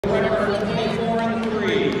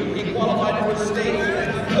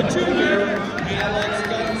junior, Alex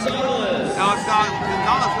Gonzales. Alex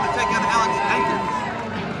Gonzales going to take on Alex Denkins.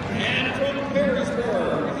 And from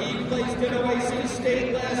Perrysburg, he placed in OAC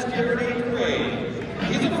State last year in 8th grade.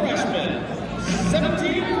 He's a freshman,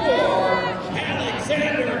 17-4,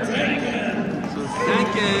 Alexander Denkins. So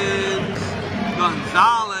Denkins,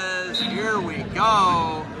 Gonzales, here we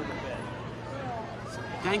go.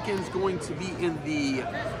 Denkins going to be in the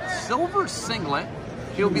silver singlet.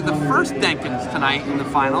 He'll be the first Denkins tonight in the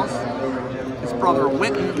finals. His brother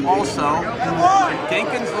Winton also.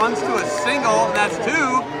 Denkins runs to a single, and that's 2.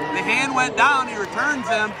 The hand went down, he returns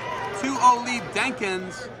him. 2-0 lead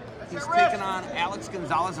Denkins. He's taking on Alex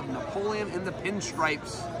Gonzales of Napoleon in the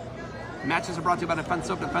pinstripes. Matches are brought to you by Defense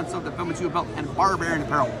Soap, the Film You Belt, and Barbarian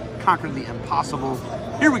Apparel. Conquer the impossible.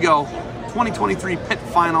 Here we go. 2023 Pit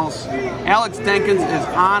Finals. Alex Denkins is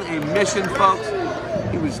on a mission, folks.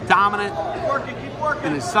 He was dominant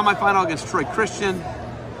in his semifinal against Troy Christian.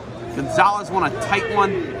 Gonzales won a tight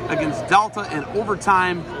one against Delta in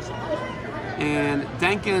overtime. And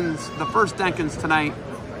Denkins, the first Denkins tonight,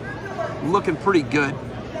 looking pretty good.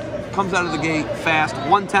 Comes out of the gate fast.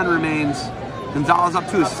 110 remains. Gonzales up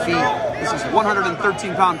to his feet. This is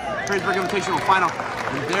 113-pound Perrysburg Invitational Final.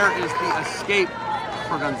 And there is the escape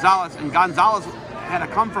for Gonzales. And Gonzales had a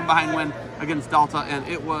come from behind win against Delta, and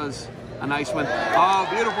it was a nice win. Oh,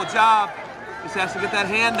 beautiful job. Just has to get that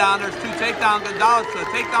hand down. There's 2 takedowns. Gonzales, a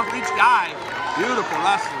takedown for each guy. Beautiful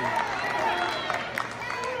wrestling.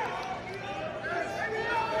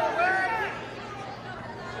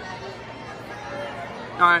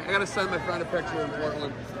 All right, I got to send my friend a picture in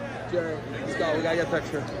Portland. Jerry, let's go. We got to get a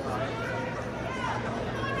picture.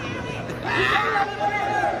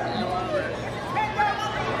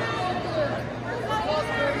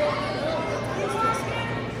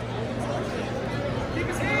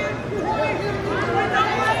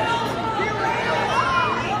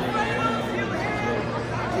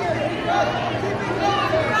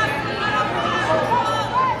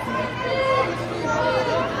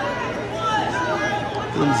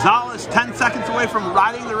 Gonzales 10 seconds away from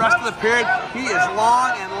riding the rest of the period. He is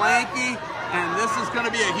long and lanky, and this is going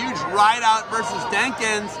to be a huge ride out versus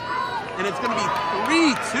Denkins, and it's going to be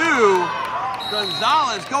 3-2.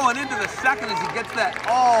 Gonzales going into the second as he gets that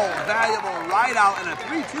all-valuable ride out, and a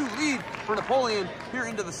 3-2 lead for Napoleon here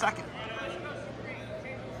into the second.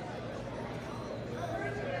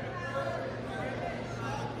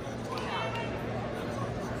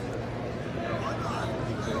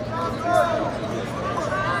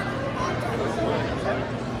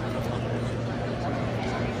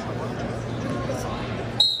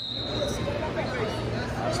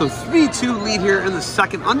 So 3-2 lead here in the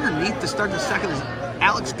second. Underneath to start the second is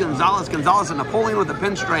Alex Gonzales. Gonzales and Napoleon with the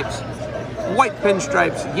pinstripes. White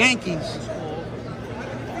pinstripes, Yankees.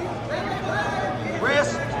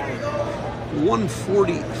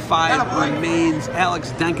 145 remains.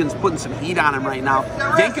 Alex Denkins putting some heat on him right now.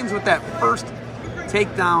 Denkins with that first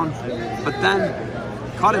takedown, but then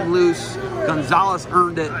caught him loose. Gonzales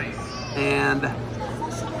earned it, and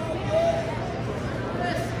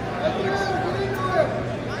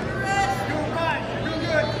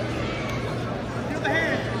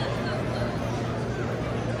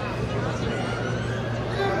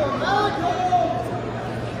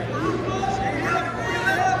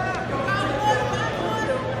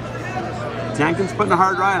Denkins putting a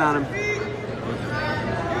hard ride on him.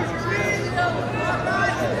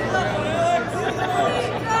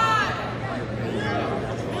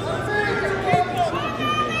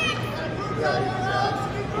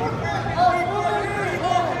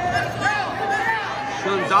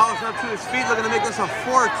 Gonzales up to his feet, looking to make this a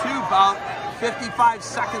 4-2 bout. 55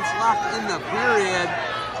 seconds left in the period.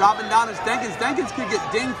 Dropping down is Denkins. Denkins could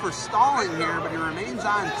get dinged for stalling here, but he remains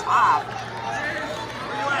on top.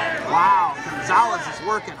 Wow, Gonzales is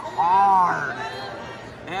working hard,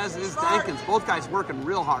 as is Denkins. Both guys working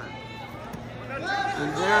real hard. And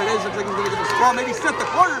there it is. Looks like he's going to get this ball. Maybe set the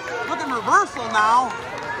corner. Looking reversal now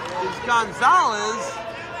is Gonzales.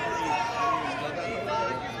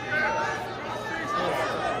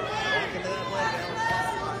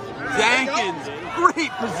 Denkins,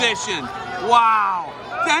 great position. Wow.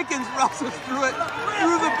 Denkins wrestles through it,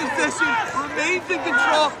 through the position, remains in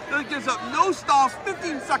control, gives up no stalls,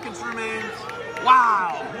 15 seconds remains.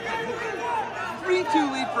 Wow.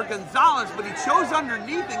 3-2 lead for Gonzales, but he chose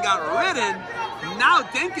underneath and got ridden. Now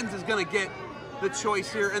Denkins is going to get the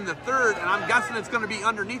choice here in the third, and I'm guessing it's going to be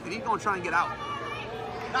underneath, and he's going to try and get out.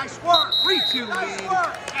 Nice work. 3-2 lead,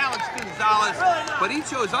 Alex Gonzales, but he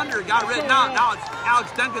chose under and got ridden out. Now it's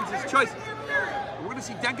Alex Denkins' choice. We're going to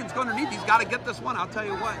see Denkins go underneath. He's got to get this one, I'll tell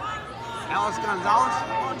you what. Alex Gonzales.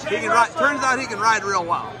 He can ride. Turns out he can ride real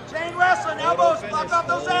well. Chain wrestling, elbows, block off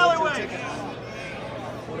those alleyways.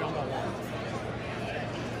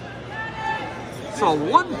 So a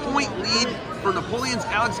 1-point lead for Napoleon's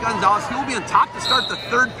Alex Gonzales. He will be on top to start the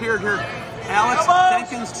third period here. Alex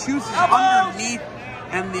Denkins chooses underneath.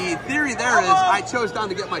 And the theory there is I chose down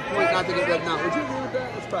to get my point, not to get ridden out. Would you agree with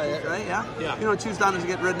that? That's probably it, right? Yeah? Yeah. You don't choose down to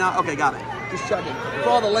get ridden out? Okay, got it. Just checking. For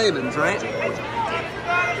all the layman's, right?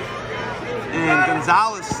 And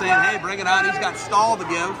Gonzales saying, hey, bring it on. He's got stall to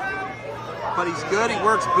give. But he's good. He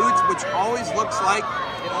works boots, which always looks like...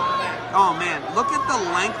 Oh, man. Look at the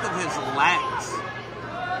length of his legs.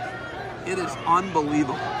 It is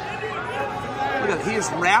unbelievable. Look at it. He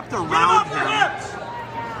is wrapped around him.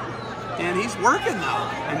 And he's working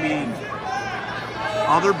now. I mean,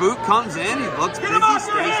 other boot comes in. He looks busy,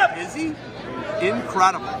 stays busy.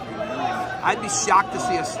 Incredible. I'd be shocked to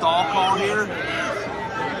see a stall call here.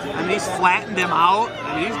 I mean, he's flattened him out.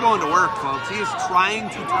 I mean, he's going to work, folks. He is trying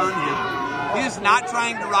to turn him. He is not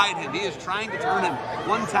trying to ride him. He is trying to turn him.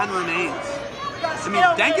 110 remains. I mean,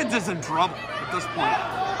 Denkins is in trouble at this point.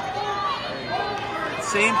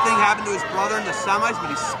 Same thing happened to his brother in the semis,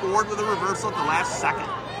 but he scored with a reversal at the last second.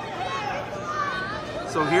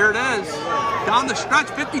 So here it is. Down the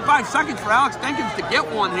stretch, 55 seconds for Alex Denkins to get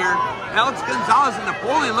one here. Alex Gonzales and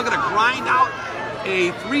Napoleon looking to grind out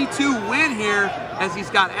a 3-2 win here as he's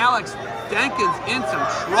got Alex Denkins in some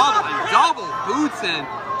trouble and double boots in.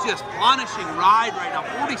 Just punishing ride right now.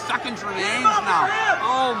 40 seconds remains now.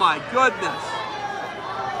 Oh my goodness.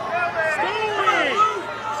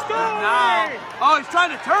 Now, oh, he's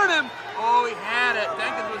trying to turn him. Oh, he had it.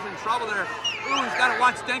 Denkins was in trouble there. Ooh, he's got to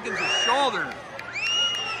watch Denkins' shoulder.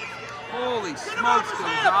 Holy smokes,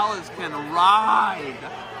 Gonzales can ride.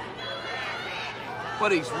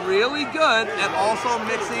 But he's really good at also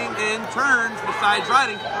mixing in turns besides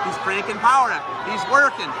riding. He's cranking power up. He's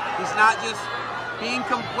working. He's not just being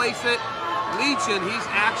complacent, leeching. He's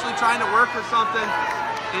actually trying to work for something.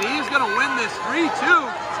 And he's going to win this 3-2.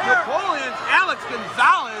 Napoleon's Alex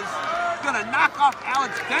Gonzales is going to knock off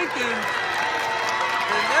Alex Denkins.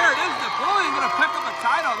 And there it is. Napoleon going to pick up a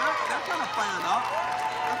title. They're kind of fired up.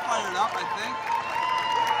 They're fired up, I think.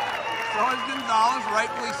 So is Gonzales,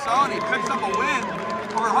 rightfully so, and he picks up a win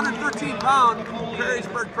over 113-pound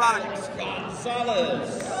Perrysburg product.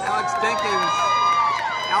 Gonzales. Alex Denkins,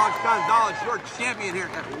 Alex Gonzales, your champion here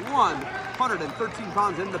at 113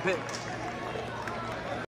 pounds in the pit.